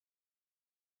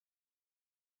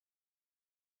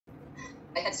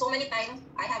I had so many time.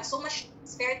 I have so much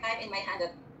spare time in my hand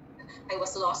that I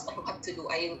was lost on what to do.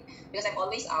 Because I'm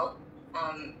always out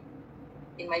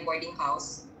in my boarding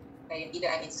house.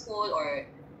 Either I'm in school or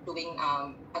doing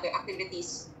other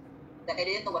activities that I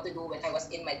didn't know what to do when I was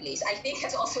in my place. I think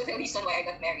that's also the reason why I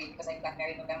got married, because I got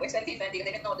married November 2020 because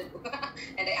I didn't know what to do.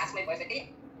 And I asked my boyfriend,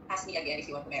 "Hey, ask me again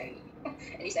if you want to marry me."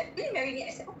 And he said, "Will you marry me?"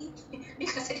 I said, "Okay,"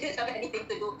 because I didn't have anything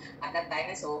to do at that time,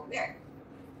 and so there.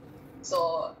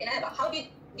 So, how did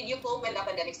you cope when the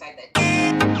pandemic started?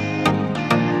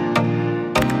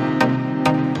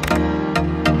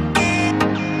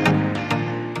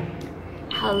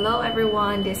 Hello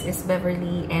everyone, this is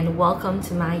Beverly and welcome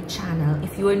to my channel.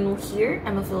 If you are new here,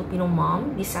 I'm a Filipino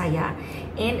mom, Bisaya,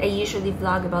 and I usually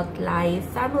vlog about life,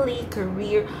 family,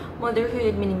 career,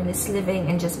 motherhood, minimalist living,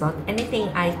 and just about anything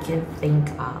I can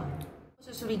think of.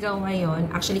 Sa Surigao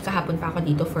ngayon, actually kahapon pa ako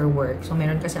dito for work. So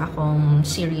meron kasi akong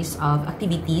series of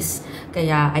activities,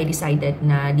 kaya I decided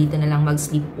na dito na lang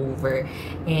mag-sleep over.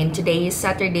 And today is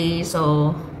Saturday,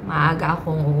 so maaga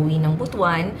akong uuwi ng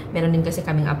Butuan. Meron din kasi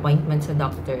kaming appointment sa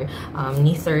doctor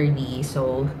ni 30.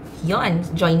 So, yon,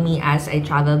 join me as I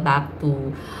travel back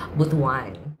to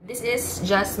Butuan. This is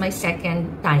just my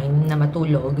second time na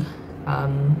matulog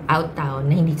out town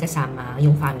na hindi kasama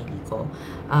yung family ko.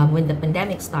 When the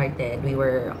pandemic started, we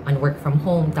were on work from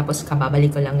home, tapos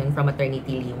kababalik ko lang yun from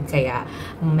maternity leave. Kaya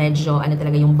medyo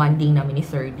talaga yung bonding namin ni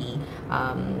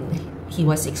 30. He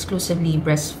was exclusively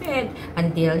breastfed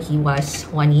until he was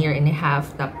 1 year and a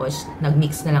half. Tapos,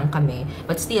 nag-mix na lang kami.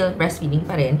 But still, breastfeeding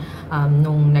pa rin.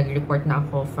 Nung nag-report na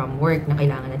ako from work na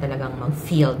kailangan na talagang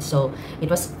mag-field. So, it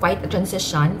was quite a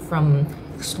transition from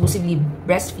exclusively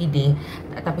breastfeeding,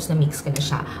 tapos na-mix ka na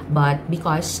siya. But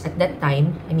because at that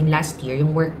time, I mean last year,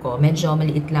 yung work ko, medyo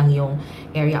maliit lang yung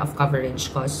area of coverage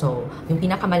ko. So, yung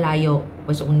pinakamalayo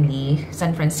was only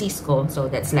San Francisco. So,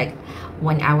 that's like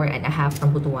 1 hour and a half from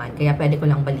Butuan. Kaya pwede ko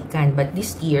lang balikan. But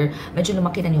this year, medyo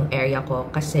lumaki na yung area ko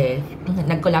kasi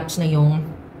nag-collapse na yung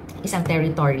isang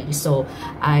territory. So,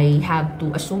 I have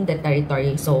to assume that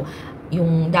territory. So,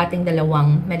 yung dating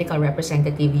dalawang medical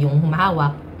representative yung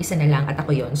humahawak, isa na lang at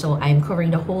ako yun. So, I'm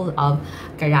covering the whole of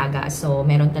Caraga. So,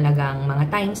 meron talagang mga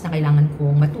times na kailangan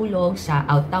kong matulog sa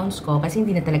outtowns ko kasi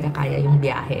hindi na talaga kaya yung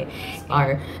biyahe.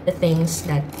 Are the things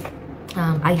that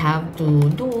I have to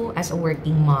do as a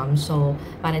working mom. So,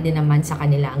 para din naman sa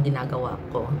kanila ang ginagawa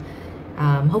ko.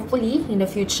 Hopefully, in the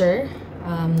future,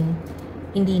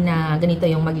 hindi na ganito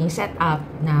yung maging setup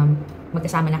na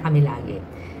magkasama na kami lagi.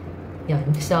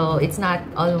 Yun. So, it's not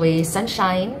always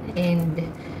sunshine, and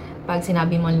pag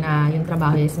sinabi mo na yung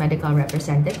trabaho is medical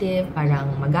representative,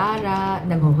 parang magara,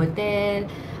 nag-hotel,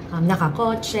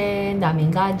 nakakotse, daming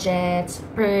gadgets,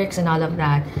 perks, and all of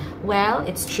that. Well,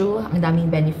 it's true, ang daming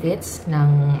benefits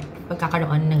ng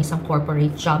pagkakaroon ng isang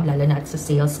corporate job, lalo na at sa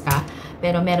sales ka.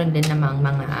 Pero meron din namang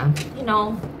mga,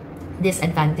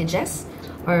 disadvantages,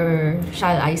 or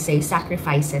shall I say,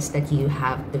 sacrifices that you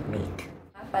have to make.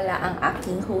 Pala ang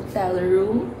aking hotel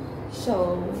room.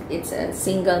 So, it's a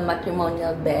single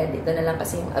matrimonial bed. Ito na lang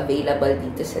kasi yung available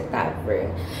dito sa Tavern.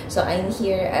 So, I'm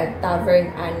here at Tavern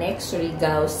Annex,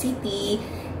 Surigao City.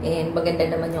 And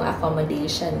maganda naman yung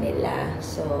accommodation nila.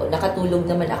 So, nakatulog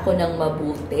naman ako ng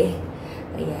mabuti.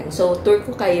 Ayan. So, tour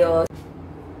ko kayo.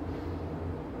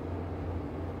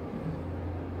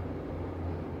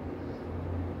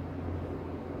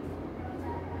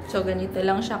 So, ganito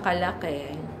lang siya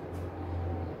kalaki.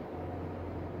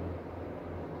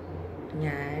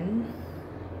 Yan.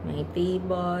 May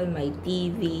table, may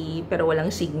TV, pero walang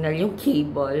signal yung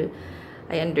cable.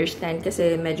 I understand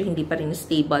kasi medyo hindi pa rin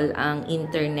stable ang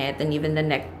internet and even the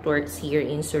networks here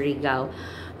in Surigao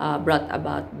brought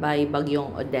about by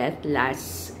Bagyong Odette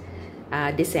last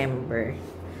December.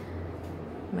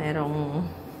 Merong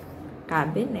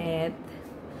cabinet.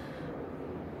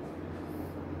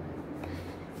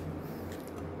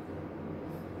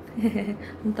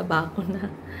 Ang taba ko na.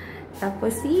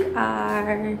 Tapos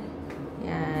CR.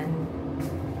 Yan.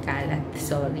 Kalat.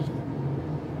 Sorry.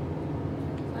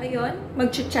 Ayun.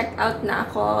 Mag-check out na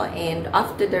ako and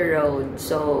off to the road.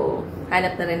 So,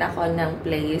 hanap na rin ako ng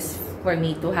place for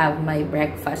me to have my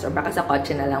breakfast. Or baka sa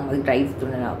kotse na lang mag-drive to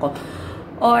na lang ako.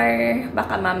 Or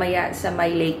baka mamaya sa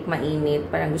may Lake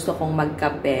Mainit. Parang gusto kong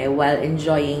magkape while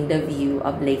enjoying the view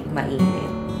of Lake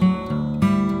Mainit.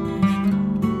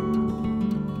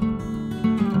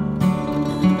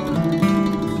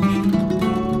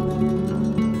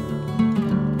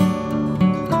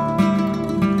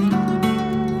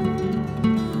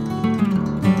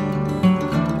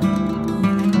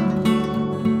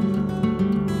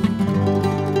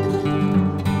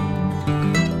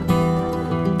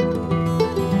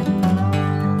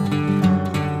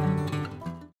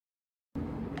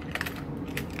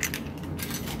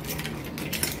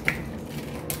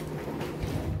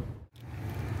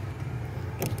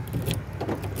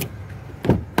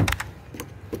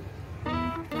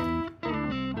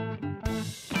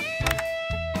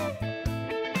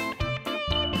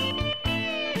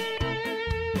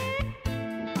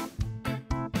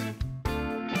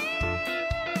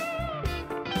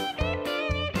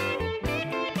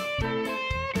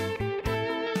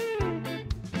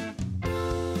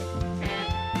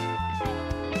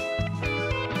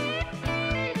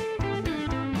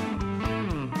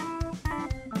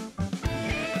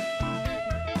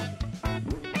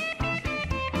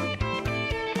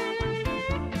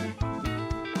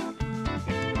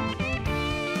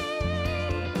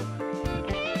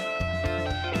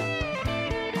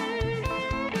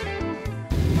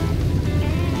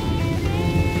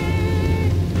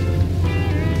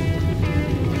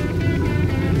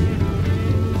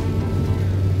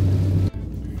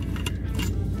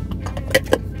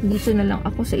 dito na lang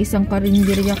ako sa isang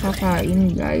karinderya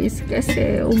kakain, guys,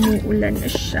 kasi umuulan na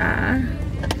siya.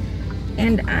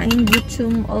 And I'm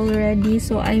gutom already,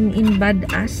 so I'm in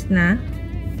Badass na.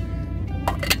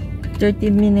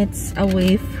 30 minutes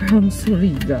away from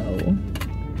Surigao.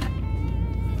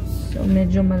 So,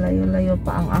 medyo malayo-layo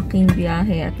pa ang aking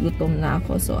biyahe at gutom na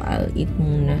ako, so I'll eat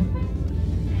muna.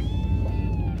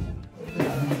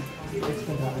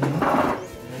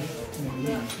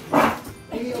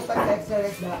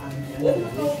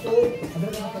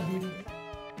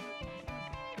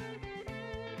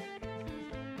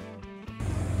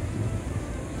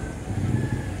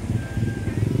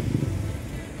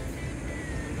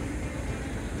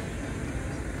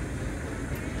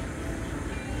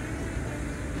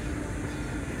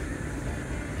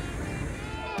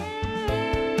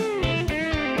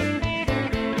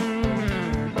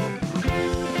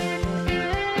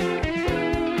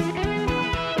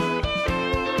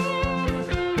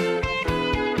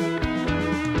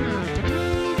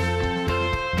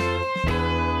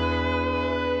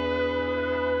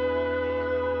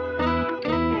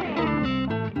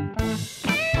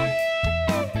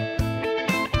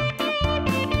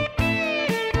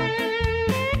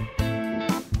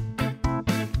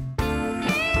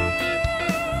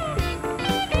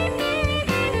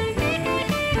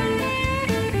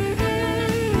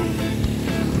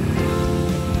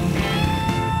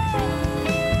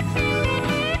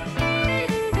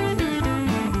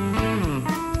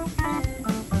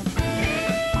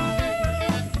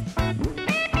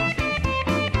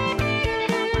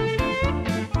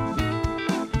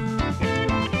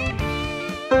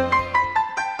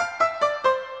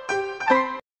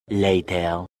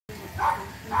 Later.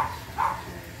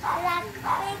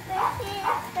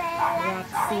 Rock,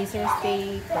 scissors,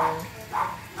 paper.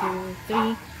 2,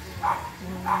 3. 1,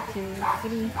 2,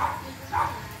 3.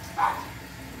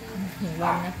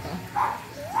 One na to.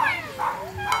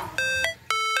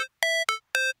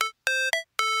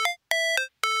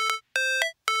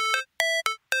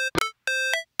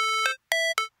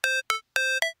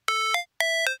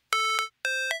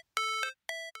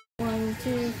 One,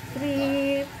 two,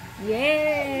 three.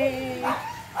 Yay!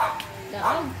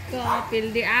 Daog ko.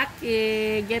 Pildi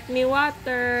aki. Get me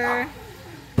water.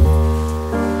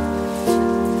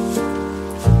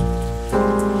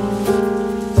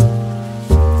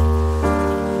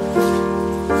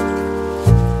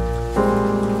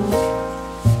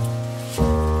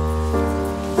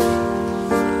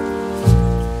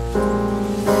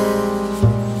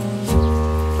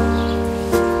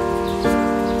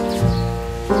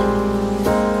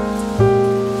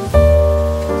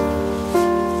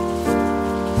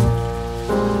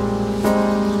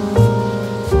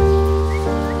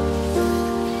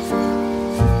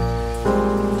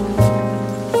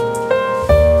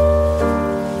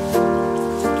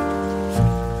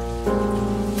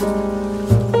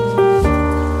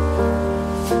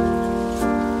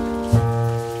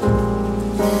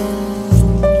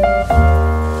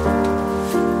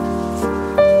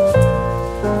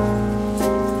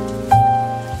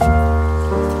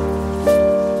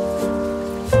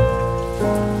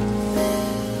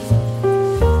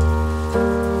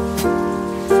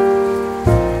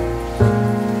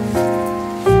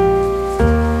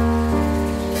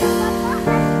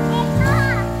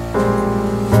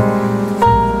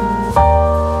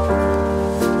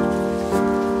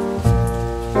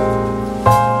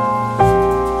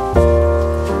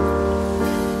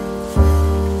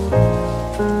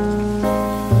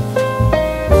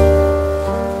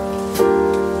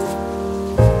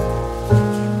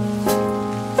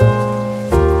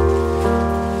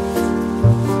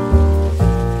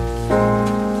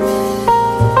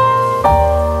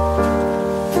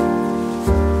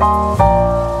 Bye.